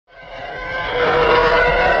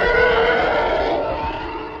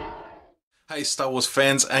Hey Star Wars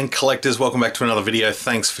fans and collectors, welcome back to another video.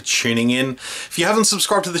 Thanks for tuning in. If you haven't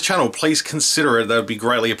subscribed to the channel, please consider it. That would be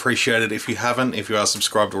greatly appreciated. If you haven't, if you are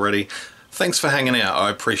subscribed already, thanks for hanging out.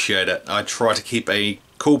 I appreciate it. I try to keep a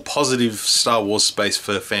cool, positive Star Wars space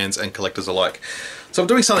for fans and collectors alike. So I'm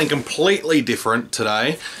doing something completely different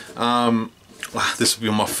today. This will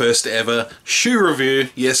be my first ever shoe review.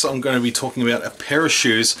 Yes, I'm going to be talking about a pair of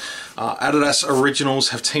shoes. Adidas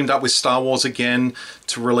Originals have teamed up with Star Wars again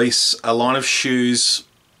to release a line of shoes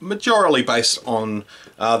majorly based on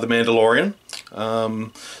The Mandalorian.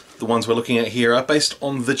 The ones we're looking at here are based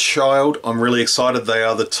on The Child. I'm really excited. They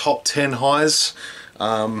are the top 10 highs.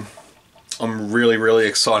 I'm really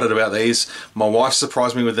excited about these. My wife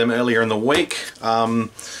surprised me with them earlier in the week.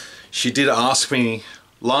 She did ask me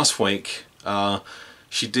last week.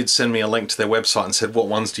 She did send me a link to their website and said, what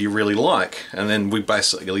ones do you really like? And then we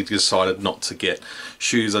basically decided not to get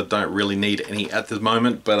shoes. I don't really need any at the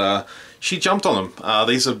moment, but she jumped on them.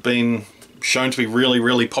 These have been shown to be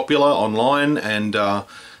really popular online, and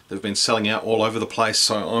they've been selling out all over the place,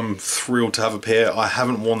 so I'm thrilled to have a pair. I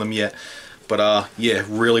haven't worn them yet, but yeah,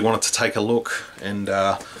 really wanted to take a look, and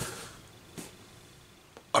I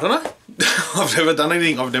don't know. I've never done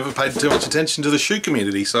anything. I've never paid too much attention to the shoe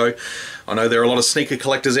community, so I know there are a lot of sneaker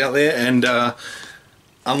collectors out there, and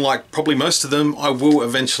unlike probably most of them, I will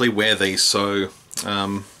eventually wear these. So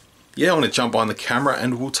yeah, I want to jump behind the camera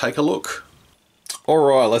and we'll take a look.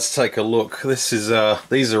 Alright, let's take a look. This is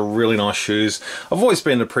these are really nice shoes. I've always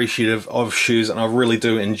been appreciative of shoes, and I really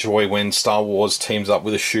do enjoy when Star Wars teams up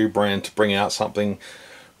with a shoe brand to bring out something,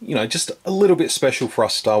 you know, just a little bit special for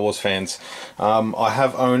us Star Wars fans. I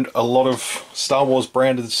have owned a lot of Star Wars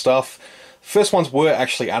branded stuff. First ones were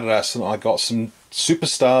actually Adidas, and I got some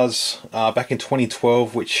Superstars back in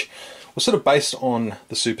 2012, which was sort of based on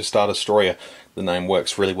the Superstar Destroyer. The name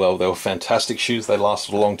works really well. They were fantastic shoes. They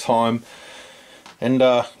lasted a long time. And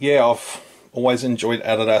yeah, I've always enjoyed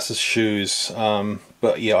Adidas's shoes.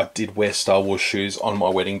 But yeah, I did wear Star Wars shoes on my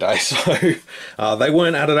wedding day. So they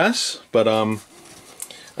weren't Adidas, but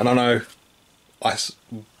and I know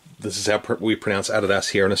this is how we pronounce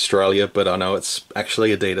Adidas here in Australia, but I know it's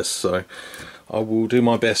actually Adidas, so I will do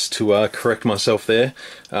my best to correct myself there.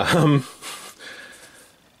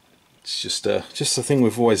 It's just a thing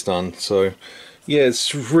we've always done. So yeah,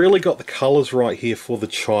 it's really got the colours right here for the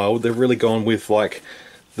Child. They've really gone with like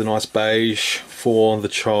the nice beige for the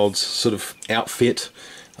Child's sort of outfit.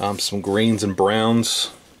 Some greens and browns.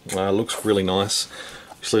 Looks really nice.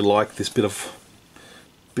 Actually like this bit of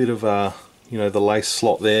you know, the lace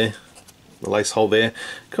slot there, the lace hole there.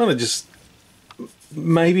 Kind of just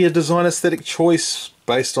maybe a design aesthetic choice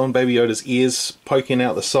based on Baby Yoda's ears poking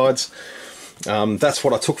out the sides. That's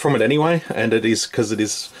what I took from it anyway, and it is because it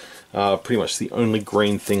is pretty much the only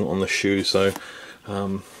green thing on the shoe. So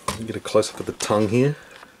get a close up of the tongue here.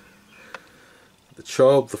 The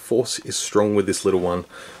Child, the Force is strong with this little one.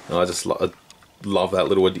 I just love that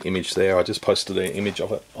little image there. I just posted an image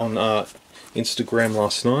of it on Instagram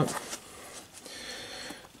last night.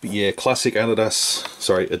 But yeah, classic Adidas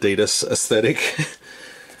aesthetic.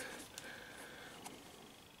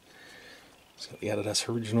 It's got the Adidas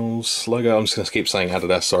Originals logo. I'm just going to keep saying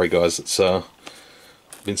Adidas, sorry guys. It's I've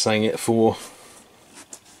been saying it for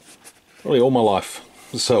really all my life.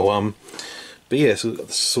 So but yeah, so we've got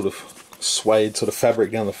this sort of suede sort of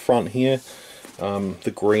fabric down the front here.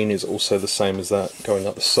 The green is also the same as that going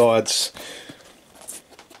up the sides.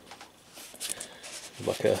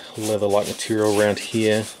 Like a leather-like material around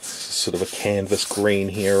here. Sort of a canvas green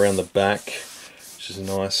here around the back, which is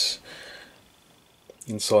nice.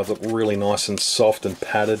 Insides look really nice and soft and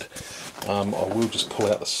padded. I will just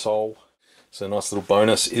pull out the sole. So a nice little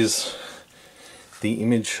bonus is the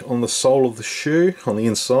image on the sole of the shoe on the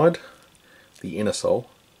inside, the inner sole.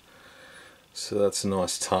 So that's a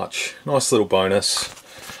nice touch. Nice little bonus.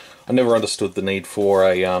 I never understood the need for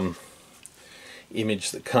a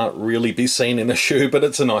image that can't really be seen in a shoe, but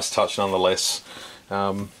it's a nice touch nonetheless.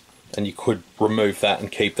 And you could remove that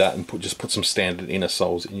and keep that and just put some standard inner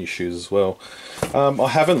soles in your shoes as well. I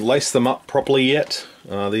haven't laced them up properly yet.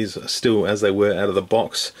 These are still as they were out of the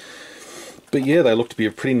box. But yeah, they look to be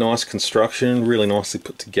a pretty nice construction, really nicely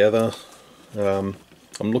put together. I'm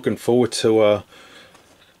looking forward to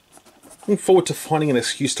finding an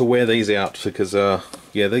excuse to wear these out, because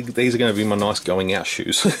yeah, these are going to be my nice going out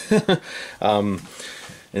shoes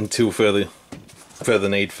until further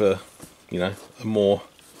need for, you know, a more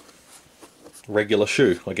regular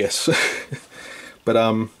shoe, I guess. But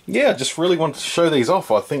yeah, I just really wanted to show these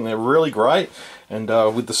off. I think they're really great, and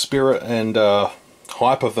with the spirit and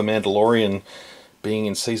hype of The Mandalorian being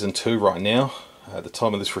in season 2 right now, at the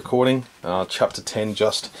time of this recording, chapter 10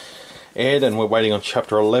 just Ed, and we're waiting on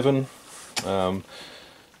chapter 11. And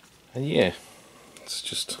yeah, it's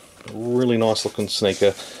just a really nice looking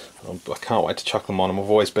sneaker. I can't wait to chuck them on. I've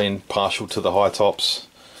always been partial to the high tops,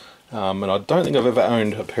 and I don't think I've ever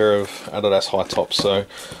owned a pair of Adidas high tops, so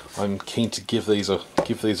I'm keen to give these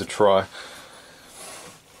a try.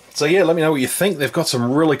 So yeah, let me know what you think. They've got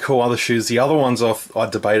some really cool other shoes. The other ones I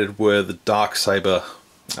debated were the Dark Saber,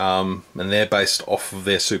 and they're based off of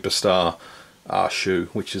their Superstar shoe,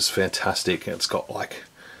 which is fantastic. It's got like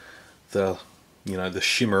the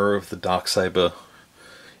shimmer of the Dark Saber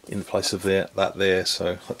in place of that there,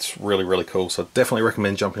 so that's really cool. So I definitely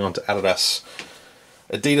recommend jumping onto Adidas's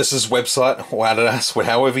website, or Adidas,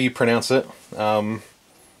 however you pronounce it.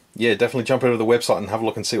 Yeah, definitely jump over to the website and have a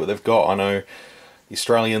look and see what they've got. I know the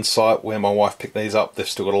Australian site where my wife picked these up, they've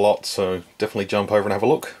still got a lot, so definitely jump over and have a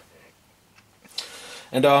look.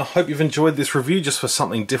 And I hope you've enjoyed this review, just for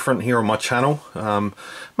something different here on my channel.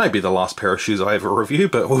 Maybe the last pair of shoes I ever review,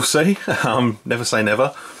 but we'll see. Never say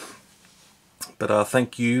never. But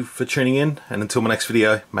thank you for tuning in, and until my next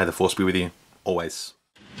video, may the force be with you, always.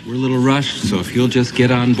 We're a little rushed, so if you'll just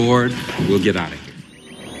get on board, we'll get out of here.